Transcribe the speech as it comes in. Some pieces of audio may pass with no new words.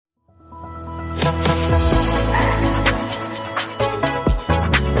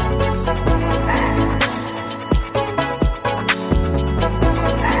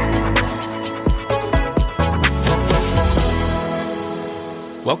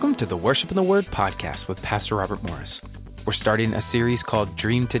Welcome to the Worship in the Word podcast with Pastor Robert Morris. We're starting a series called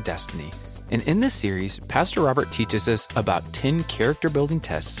Dream to Destiny. And in this series, Pastor Robert teaches us about 10 character-building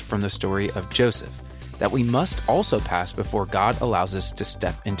tests from the story of Joseph that we must also pass before God allows us to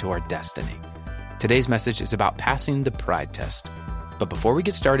step into our destiny. Today's message is about passing the pride test. But before we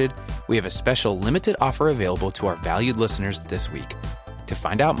get started, we have a special limited offer available to our valued listeners this week. To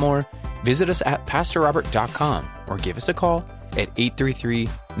find out more, visit us at pastorrobert.com or give us a call at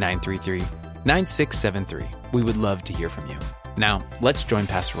 833-933-9673. We would love to hear from you. Now, let's join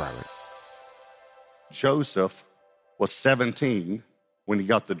Pastor Robert. Joseph was 17 when he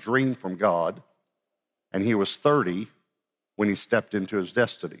got the dream from God, and he was 30 when he stepped into his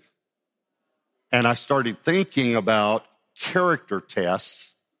destiny. And I started thinking about character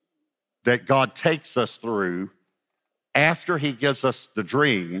tests that God takes us through after he gives us the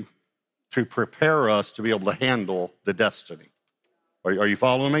dream to prepare us to be able to handle the destiny. Are you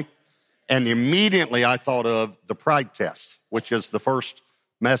following me? And immediately I thought of the pride test, which is the first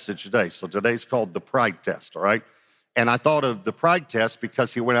message today. So today's called the pride test, all right? And I thought of the pride test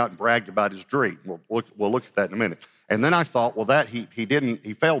because he went out and bragged about his dream. We'll look at that in a minute. And then I thought, well, that he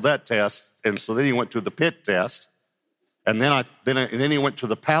failed that test, and so then he went to the pit test, and then he went to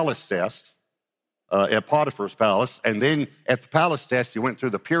the palace test at Potiphar's palace, and then at the palace test he went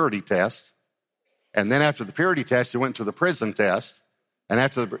through the purity test, and then after the purity test he went to the prison test. And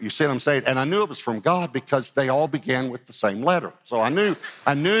you see what I'm saying? And I knew it was from God because they all began with the same letter. So I knew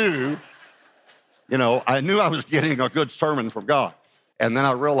I was getting a good sermon from God. And then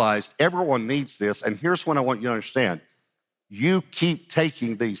I realized everyone needs this. And here's what I want you to understand. You keep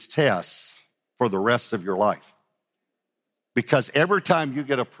taking these tests for the rest of your life. Because every time you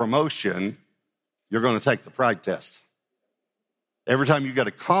get a promotion, you're going to take the pride test. Every time you get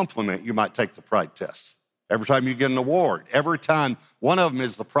a compliment, you might take the pride test. Every time you get an award, every time, one of them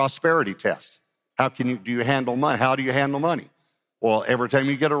is the prosperity test. Do you handle money? How do you handle money? Well, every time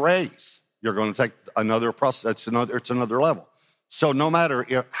you get a raise, you're going to take another process. It's another level. So no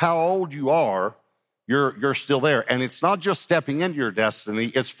matter how old you are, you're still there. And it's not just stepping into your destiny,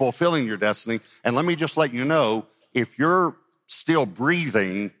 it's fulfilling your destiny. And let me just let you know, if you're still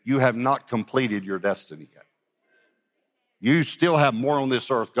breathing, you have not completed your destiny yet. You still have more on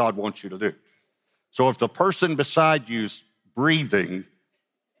this earth God wants you to do. So if the person beside you's breathing,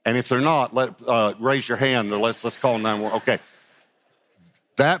 and if they're not, raise your hand or let's call 911. Okay.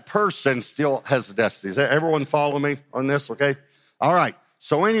 That person still has a destiny. Does everyone follow me on this? Okay. All right.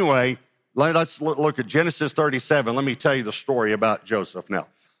 So anyway, let's look at Genesis 37. Let me tell you the story about Joseph now.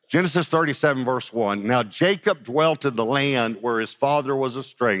 Genesis 37, verse 1. Now Jacob dwelt in the land where his father was a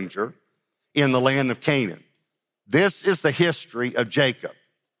stranger, in the land of Canaan. This is the history of Jacob.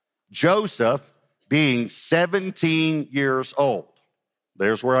 Joseph, being 17 years old,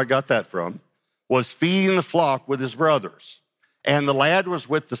 there's where I got that from, was feeding the flock with his brothers. And the lad was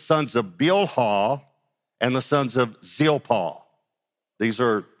with the sons of Bilhah and the sons of Zilpah. These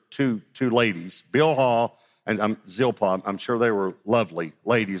are two ladies, Bilhah and Zilpah. I'm sure they were lovely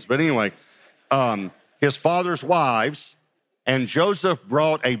ladies. But anyway, his father's wives, and Joseph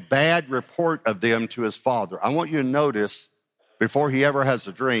brought a bad report of them to his father. I want you to notice, before he ever has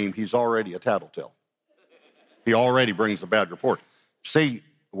a dream, he's already a tattletale. He already brings a bad report. See,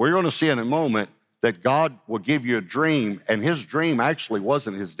 we're going to see in a moment that God will give you a dream, and his dream actually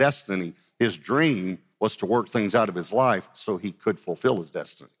wasn't his destiny. His dream was to work things out of his life so he could fulfill his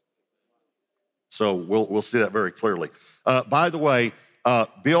destiny. So we'll see that very clearly. By the way,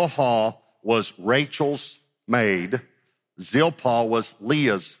 Bilhah was Rachel's maid. Zilpah was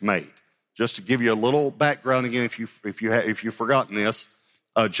Leah's maid. Just to give you a little background again, if you've forgotten this,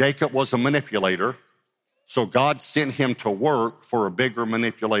 Jacob was a manipulator. So God sent him to work for a bigger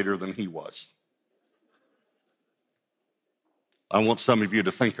manipulator than he was. I want some of you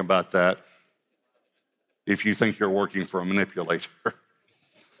to think about that if you think you're working for a manipulator.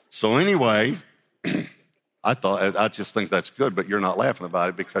 So anyway, I just think that's good, but you're not laughing about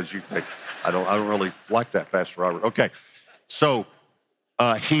it because you think, I don't really like that, Pastor Robert. Okay, so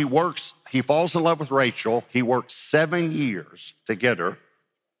he falls in love with Rachel. He works 7 years to get her.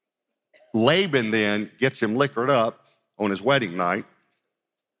 Laban then gets him liquored up on his wedding night,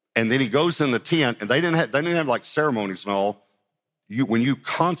 and then he goes in the tent, and they didn't have like ceremonies and all. When you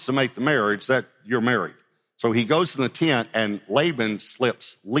consummate the marriage, that you're married. So he goes in the tent, and Laban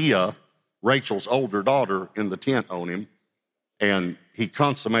slips Leah, Rachel's older daughter, in the tent on him, and he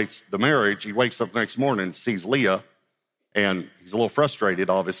consummates the marriage. He wakes up the next morning and sees Leah, and he's a little frustrated,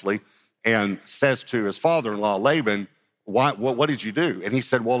 obviously, and says to his father-in-law, Laban, what did you do? And he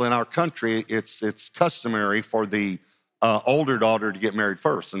said, well, in our country, it's customary for the older daughter to get married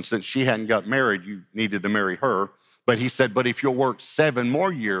first. And since she hadn't got married, you needed to marry her. But he said, but if you'll work 7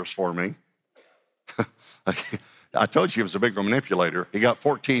 more years for me, I told you he was a big manipulator. He got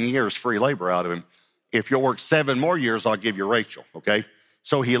 14 years free labor out of him. If you'll work 7 more years, I'll give you Rachel, okay?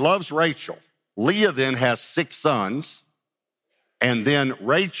 So he loves Rachel. Leah then has 6 sons, and then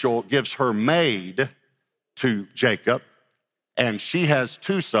Rachel gives her maid to Jacob, and she has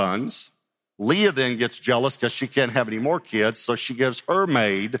 2 sons. Leah then gets jealous because she can't have any more kids, so she gives her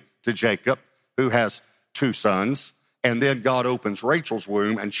maid to Jacob, who has 2 sons, and then God opens Rachel's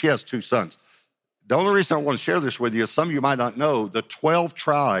womb, and she has 2 sons. The only reason I want to share this with you is some of you might not know the 12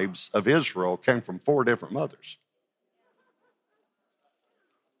 tribes of Israel came from 4 different mothers.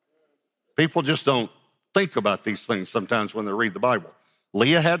 People just don't think about these things sometimes when they read the Bible.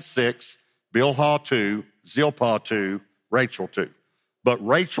 Leah had 6, Bilhah 2, Zilpah 2, Rachel 2. But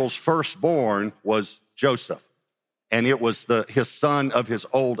Rachel's firstborn was Joseph, and it was his son of his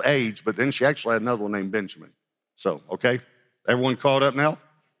old age, but then she actually had another one named Benjamin. So, okay, everyone caught up now?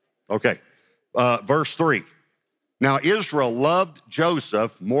 Okay. Verse 3. Now Israel loved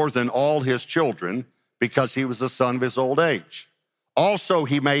Joseph more than all his children because he was the son of his old age. Also,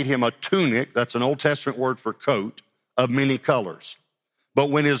 he made him a tunic, that's an Old Testament word for coat, of many colors. But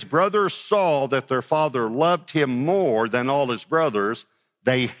when his brothers saw that their father loved him more than all his brothers,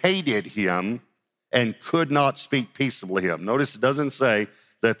 they hated him and could not speak peaceably to him. Notice it doesn't say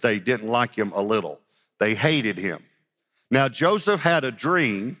that they didn't like him a little. They hated him. Now Joseph had a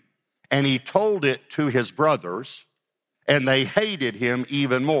dream, and he told it to his brothers, and they hated him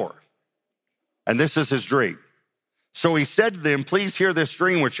even more. And this is his dream. So he said to them, please hear this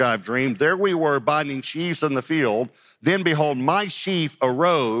dream which I've dreamed. There we were binding sheaves in the field. Then behold, my sheaf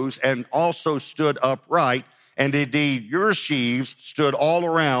arose and also stood upright. And indeed, your sheaves stood all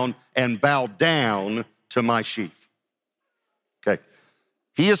around and bowed down to my sheaf. Okay.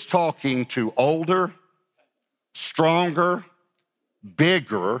 He is talking to older, stronger,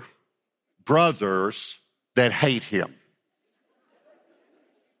 bigger brothers that hate him.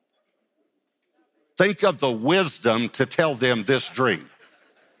 Think of the wisdom to tell them this dream.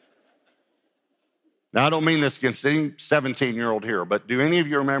 Now, I don't mean this against any 17-year-old here, but do any of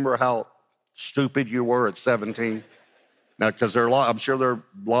you remember how stupid you were at 17? Now, because I'm sure there are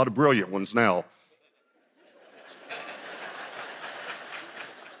a lot of brilliant ones now.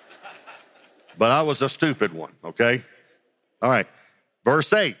 But I was a stupid one, okay? All right,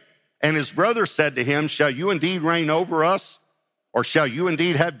 verse 8. And his brother said to him, shall you indeed reign over us? Or shall you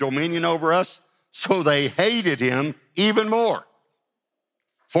indeed have dominion over us? So they hated him even more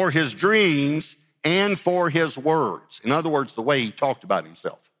for his dreams and for his words. In other words, the way he talked about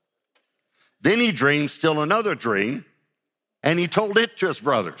himself. Then he dreamed still another dream, and he told it to his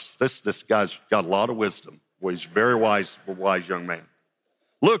brothers. This guy's got a lot of wisdom. Well, he's a very wise young man.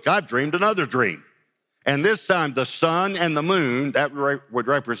 Look, I've dreamed another dream. And this time the sun and the moon, that would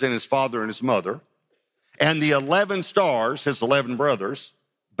represent his father and his mother, and the 11 stars, his 11 brothers,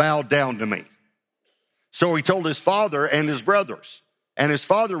 bowed down to me. So he told his father and his brothers. And his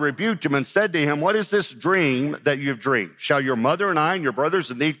father rebuked him and said to him, what is this dream that you've dreamed? Shall your mother and I and your brothers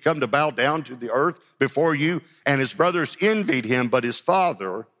indeed come to bow down to the earth before you? And his brothers envied him, but his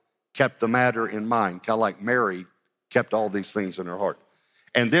father kept the matter in mind. Kind of like Mary kept all these things in her heart.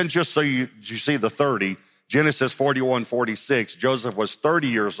 And then just so you see the 30, Genesis 41:46, Joseph was 30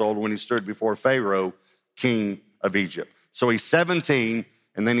 years old when he stood before Pharaoh, king of Egypt. So he's 17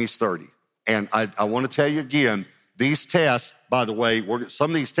 and then he's 30. And I want to tell you again, these tests, by the way,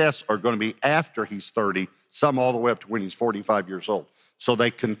 some of these tests are going to be after he's 30, some all the way up to when he's 45 years old. So they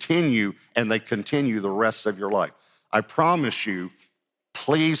continue, and they continue the rest of your life. I promise you,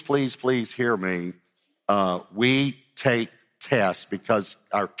 please, please, please hear me. We take tests because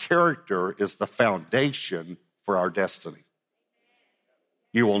our character is the foundation for our destiny.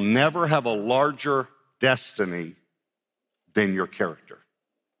 You will never have a larger destiny than your character.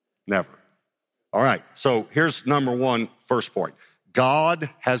 Never. All right, so here's number 1, first point. God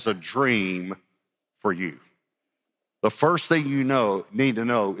has a dream for you. The first thing you need to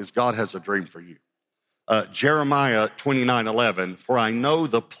know is God has a dream for you. Jeremiah 29:11, for I know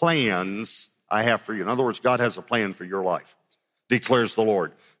the plans I have for you. In other words, God has a plan for your life, declares the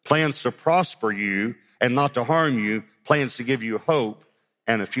Lord. Plans to prosper you and not to harm you, plans to give you hope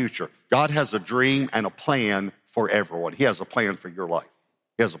and a future. God has a dream and a plan for everyone. He has a plan for your life.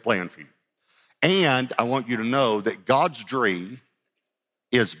 He has a plan for you. And I want you to know that God's dream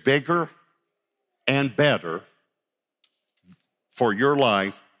is bigger and better for your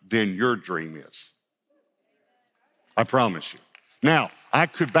life than your dream is. I promise you. Now, I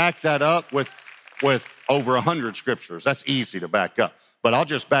could back that up with with over 100 scriptures. That's easy to back up. But I'll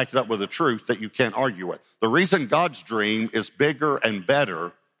just back it up with a truth that you can't argue with. The reason God's dream is bigger and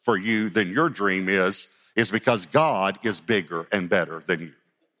better for you than your dream is because God is bigger and better than you.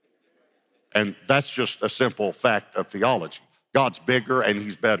 And that's just a simple fact of theology. God's bigger and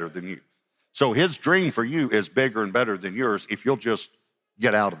he's better than you. So his dream for you is bigger and better than yours if you'll just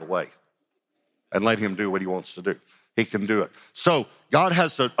get out of the way and let him do what he wants to do. He can do it. So God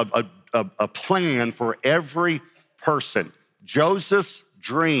has a plan for every person. Joseph's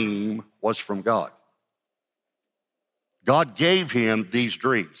dream was from God. God gave him these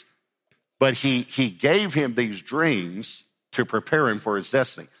dreams, but he gave him these dreams to prepare him for his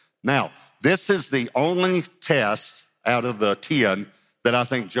destiny. Now, this is the only test out of the 10 that I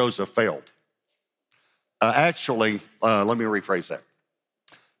think Joseph failed. Let me rephrase that.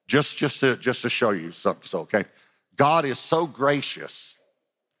 Just to show you something, okay? God is so gracious,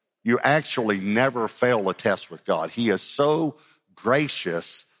 you actually never fail a test with God. He is so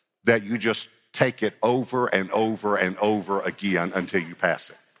gracious that you just take it over and over and over again until you pass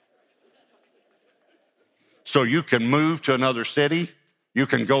it. So you can move to another city, you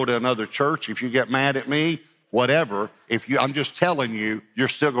can go to another church. If you get mad at me, whatever, I'm just telling you, you're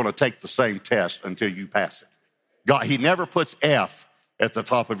still going to take the same test until you pass it. God, he never puts F at the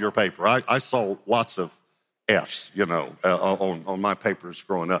top of your paper. I saw lots of F's, on my papers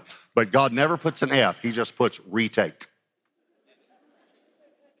growing up. But God never puts an F. He just puts retake.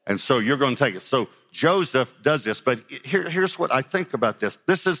 And so you're going to take it. So Joseph does this. But here's what I think about this.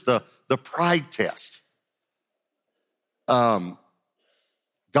 This is the pride test. God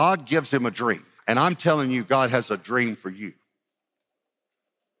gives him a dream. And I'm telling you, God has a dream for you.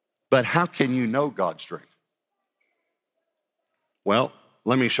 But how can you know God's dream? Well,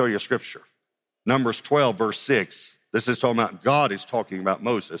 let me show you a scripture. Numbers 12, verse 6. This is talking about, God is talking about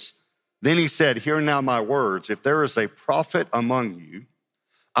Moses. Then he said, hear now my words. If there is a prophet among you,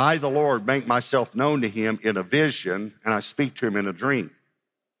 I, the Lord, make myself known to him in a vision, and I speak to him in a dream.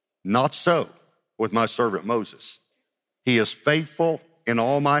 Not so with my servant Moses. He is faithful in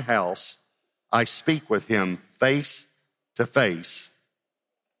all my house. I speak with him face to face,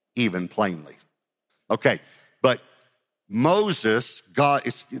 even plainly. Okay, but Moses, God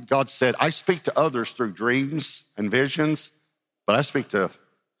said, I speak to others through dreams and visions, but I speak to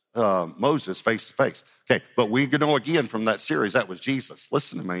Moses face to face. Okay, but we know again from that series, that was Jesus.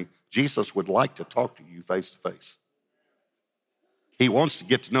 Listen to me. Jesus would like to talk to you face to face. He wants to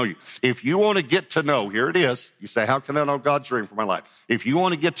get to know you. If you want to get to know, here it is. You say, how can I know God's dream for my life? If you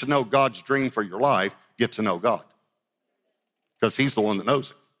want to get to know God's dream for your life, get to know God. Because he's the one that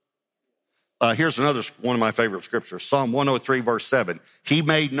knows it. Here's another one of my favorite scriptures. Psalm 103, verse 7. He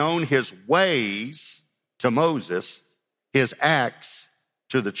made known his ways to Moses, his acts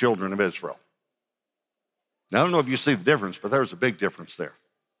to the children of Israel. Now, I don't know if you see the difference, but there's a big difference there.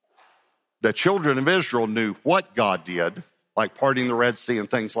 The children of Israel knew what God did, like parting the Red Sea and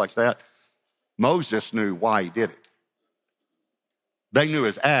things like that. Moses knew why he did it. They knew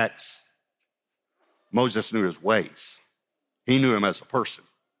his acts. Moses knew his ways. He knew him as a person.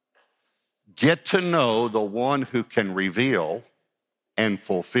 Get to know the one who can reveal and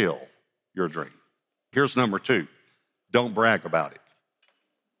fulfill your dream. Here's number 2. Don't brag about it.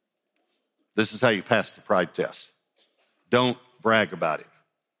 This is how you pass the pride test. Don't brag about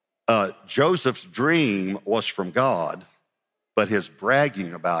it. Joseph's dream was from God, but his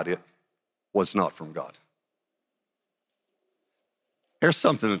bragging about it was not from God. Here's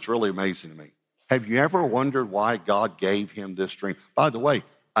something that's really amazing to me. Have you ever wondered why God gave him this dream? By the way,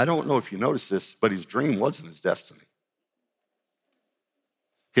 I don't know if you noticed this, but his dream wasn't his destiny.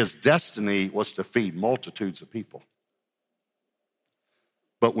 His destiny was to feed multitudes of people.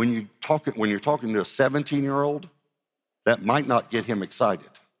 But when you're talking to a 17-year-old, that might not get him excited.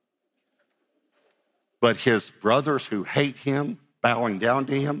 But his brothers who hate him, bowing down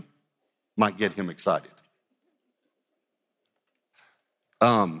to him, might get him excited.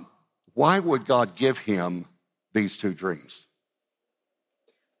 Why would God give him these 2 dreams?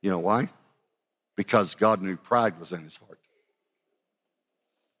 You know why? Because God knew pride was in his heart.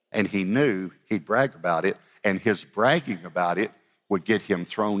 And he knew he'd brag about it, and his bragging about it would get him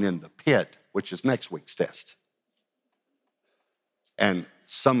thrown in the pit, which is next week's test. And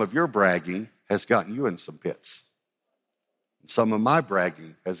some of your bragging has gotten you in some pits. Some of my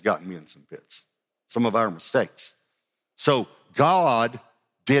bragging has gotten me in some pits. Some of our mistakes. So God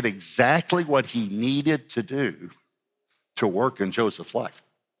did exactly what he needed to do to work in Joseph's life.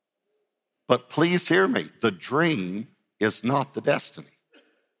 But please hear me, the dream is not the destiny.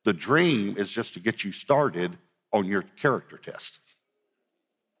 The dream is just to get you started on your character test.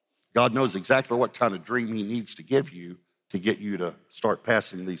 God knows exactly what kind of dream he needs to give you to get you to start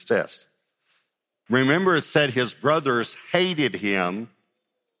passing these tests. Remember, it said his brothers hated him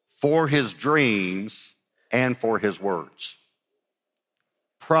for his dreams and for his words.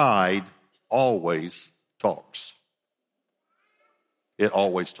 Pride always talks. It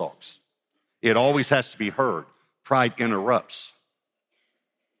always talks. It always has to be heard. Pride interrupts.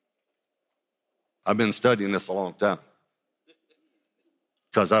 I've been studying this a long time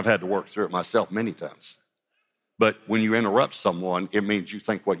because I've had to work through it myself many times. But when you interrupt someone, it means you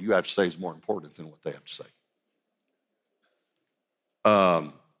think what you have to say is more important than what they have to say.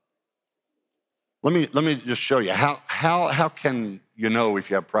 Let me just show you how can you know if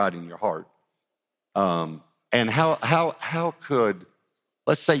you have pride in your heart, and how could,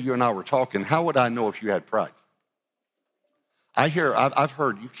 let's say you and I were talking, how would I know if you had pride? I've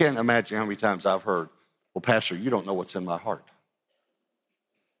heard, you can't imagine how many times I've heard, well, Pastor, you don't know what's in my heart.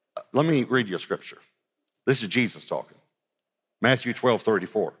 Let me read you a scripture. This is Jesus talking. Matthew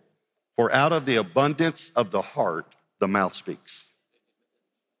 12:34. For out of the abundance of the heart, the mouth speaks.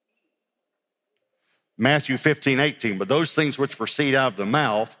 Matthew 15:18. But those things which proceed out of the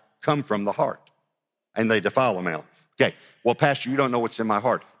mouth come from the heart, and they defile a man. Okay, well, Pastor, you don't know what's in my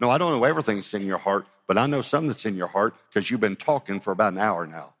heart. No, I don't know everything that's in your heart, but I know some that's in your heart because you've been talking for about an hour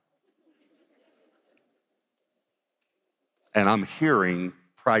now. And I'm hearing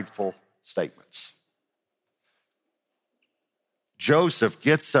prideful statements. Joseph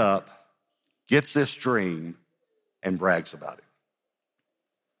gets up, gets this dream, and brags about it.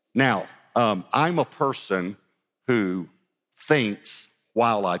 Now, I'm a person who thinks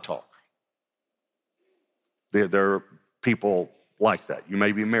while I talk. There are people like that. You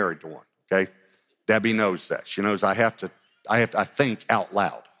may be married to one, okay? Debbie knows that. She knows I think out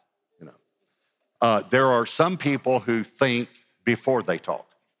loud. You know, there are some people who think before they talk.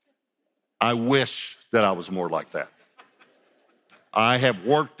 I wish that I was more like that. I have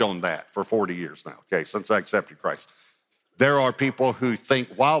worked on that for 40 years now, okay, since I accepted Christ. There are people who think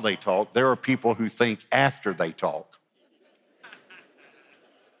while they talk. There are people who think after they talk.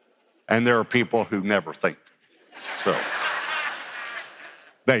 And there are people who never think. So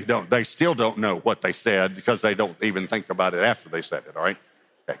they still don't know what they said because they don't even think about it after they said it, all right?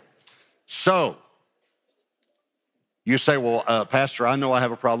 Okay. So you say, well, Pastor, I know I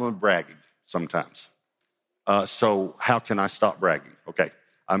have a problem with bragging sometimes. So how can I stop bragging? Okay,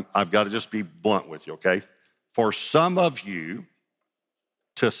 I've got to just be blunt with you, okay? For some of you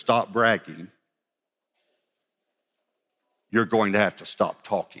to stop bragging, you're going to have to stop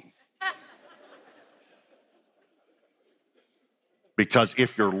talking. Because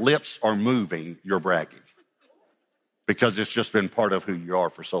if your lips are moving, you're bragging. Because it's just been part of who you are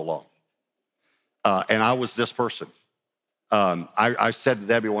for so long. And I was this person. I said to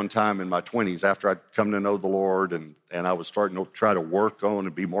Debbie one time in my 20s after I'd come to know the Lord and I was starting to try to work on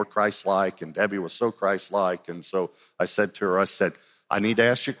and be more Christ-like, and Debbie was so Christ-like. And so I said to her, I need to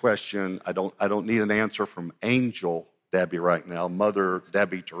ask you a question. I don't need an answer from Angel Debbie right now, Mother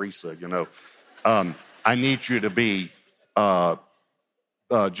Debbie Teresa, you know. I need you to be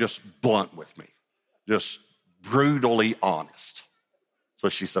just blunt with me, just brutally honest. So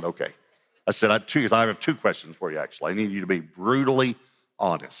she said, okay. I said, I have two questions for you, actually. I need you to be brutally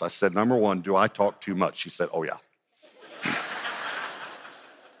honest. I said, number one, do I talk too much? She said, oh, yeah.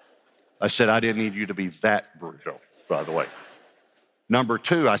 I said, I didn't need you to be that brutal, by the way. Number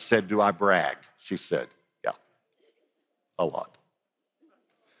two, I said, do I brag? She said, yeah, a lot.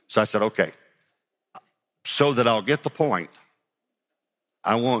 So I said, okay, so that I'll get the point,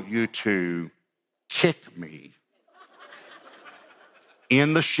 I want you to kick me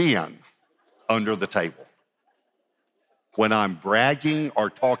in the shin under the table when I'm bragging or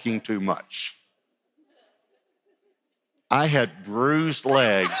talking too much. I had bruised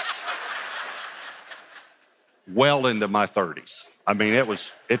legs well into my 30s. I mean,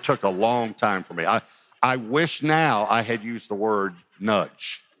 it took a long time for me. I wish now I had used the word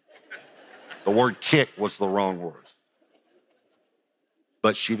nudge. The word kick was the wrong word.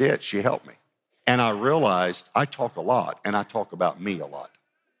 But she did. She helped me. And I realized I talk a lot, and I talk about me a lot.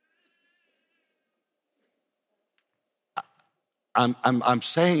 I'm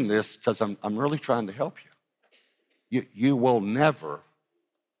saying this because I'm really trying to help you. You will never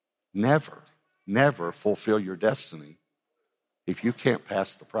fulfill your destiny if you can't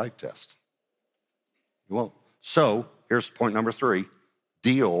pass the pride test. You won't. So here's point number 3.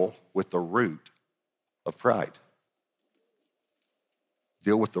 Deal with the root of pride.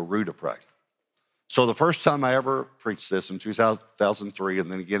 Deal with the root of pride. So the first time I ever preached this in 2003 and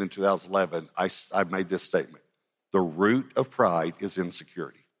then again in 2011, I made this statement. The root of pride is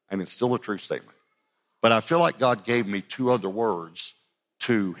insecurity. and it's still a true statement. But I feel like God gave me two other words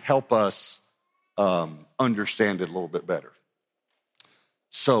to help us understand it a little bit better.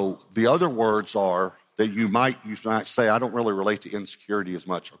 So the other words are that you might say, I don't really relate to insecurity as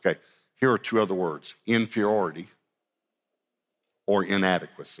much. Okay, here are two other words: inferiority or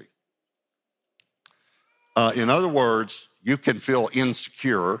inadequacy. In other words, you can feel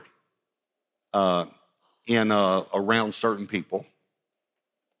insecure around certain people,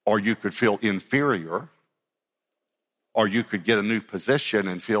 or you could feel inferior, or you could get a new position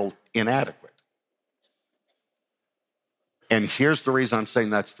and feel inadequate. And here's the reason I'm saying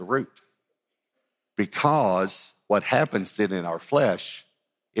that's the root. Because what happens then in our flesh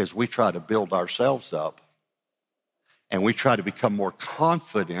is we try to build ourselves up, and we try to become more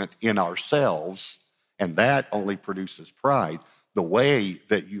confident in ourselves, and that only produces pride. The way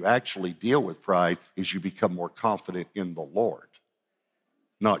that you actually deal with pride is you become more confident in the Lord,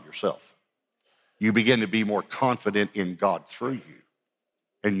 not yourself. You begin to be more confident in God through you.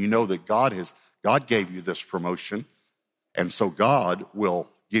 And you know that God gave you this promotion, and so God will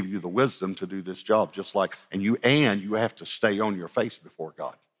give you the wisdom to do this job, and you have to stay on your face before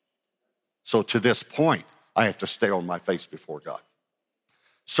God. So to this point, I have to stay on my face before God.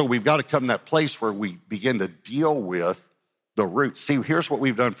 So we've got to come to that place where we begin to deal with the root. See, here's what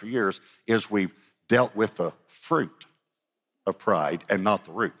we've done for years, is we've dealt with the fruit of pride and not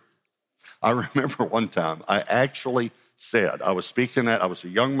the root. I remember one time I actually said, I was a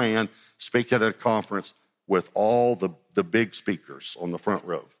young man speaking at a conference with all the big speakers on the front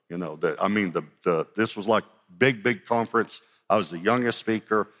row. This was like big conference. I was the youngest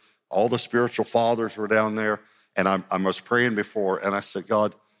speaker. All the spiritual fathers were down there. And I was praying before, and I said,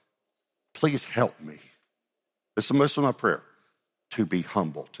 God, please help me. This is my prayer, to be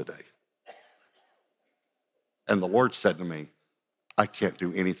humble today. And the Lord said to me, I can't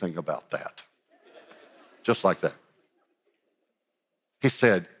do anything about that. Just like that. He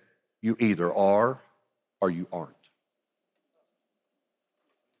said, you either are or you aren't.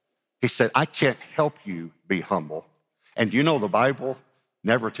 He said, I can't help you be humble. And you know the Bible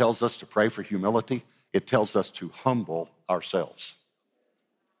never tells us to pray for humility. It tells us to humble ourselves.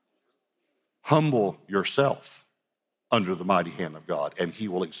 Humble yourself under the mighty hand of God, and he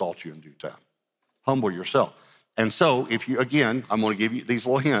will exalt you in due time. Humble yourself. And so I'm going to give you these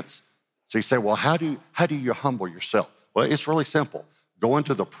little hints. So you say, well, how do you humble yourself? Well, it's really simple. Go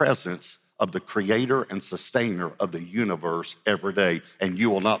into the presence of the creator and sustainer of the universe every day, and you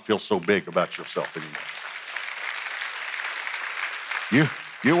will not feel so big about yourself anymore.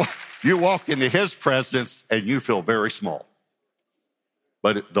 You walk into his presence and you feel very small.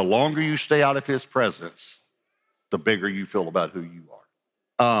 But the longer you stay out of his presence, the bigger you feel about who you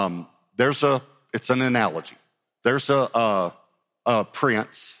are. It's an analogy. There's a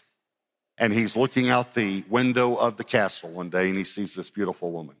prince, and he's looking out the window of the castle one day, and he sees this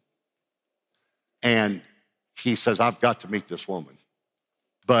beautiful woman. And he says, I've got to meet this woman.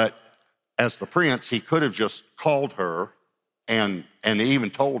 But as the prince, he could have just called her and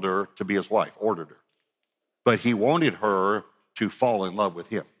even told her to be his wife, ordered her. But he wanted her to fall in love with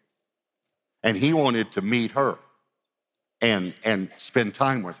him. And he wanted to meet her and spend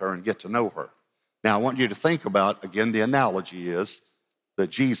time with her and get to know her. Now, I want you to think about, again, the analogy is that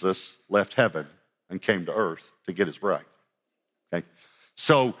Jesus left heaven and came to earth to get his bride. Okay?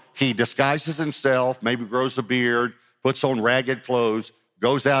 So he disguises himself, maybe grows a beard, puts on ragged clothes,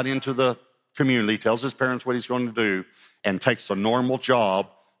 goes out into the community, tells his parents what he's going to do, and takes a normal job,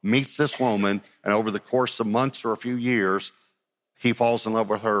 meets this woman, and over the course of months or a few years, he falls in love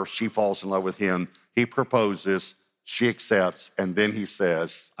with her, she falls in love with him, he proposes, she accepts, and then he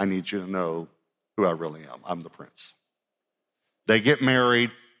says, I need you to know who I really am. I'm the prince. They get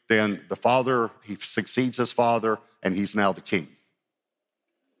married, then he succeeds his father, and he's now the king.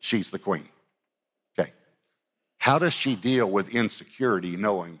 She's the queen. Okay. How does she deal with insecurity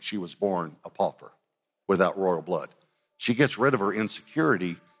knowing she was born a pauper without royal blood? She gets rid of her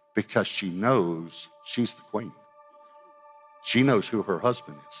insecurity because she knows she's the queen. She knows who her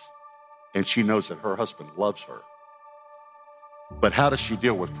husband is, and she knows that her husband loves her. But how does she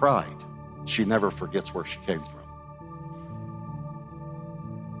deal with pride? She never forgets where she came from.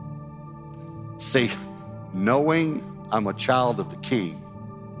 See, knowing I'm a child of the King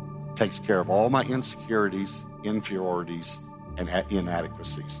takes care of all my insecurities, inferiorities, and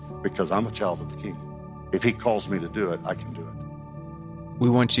inadequacies, because I'm a child of the King. If he calls me to do it, I can do it. We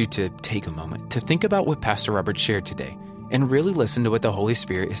want you to take a moment to think about what Pastor Robert shared today and really listen to what the Holy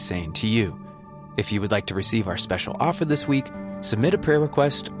Spirit is saying to you. If you would like to receive our special offer this week, submit a prayer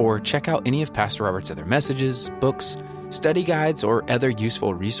request, or check out any of Pastor Robert's other messages, books, study guides, or other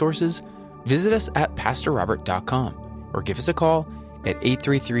useful resources, visit us at PastorRobert.com or give us a call at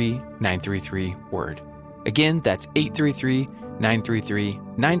 833-933-WORD. Again, that's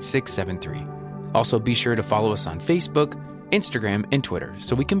 833-933-9673. Also, be sure to follow us on Facebook, Instagram, and Twitter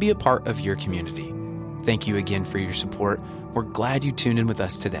so we can be a part of your community. Thank you again for your support. We're glad you tuned in with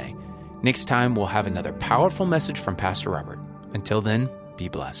us today. Next time, we'll have another powerful message from Pastor Robert. Until then, be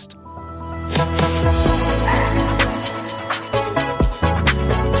blessed.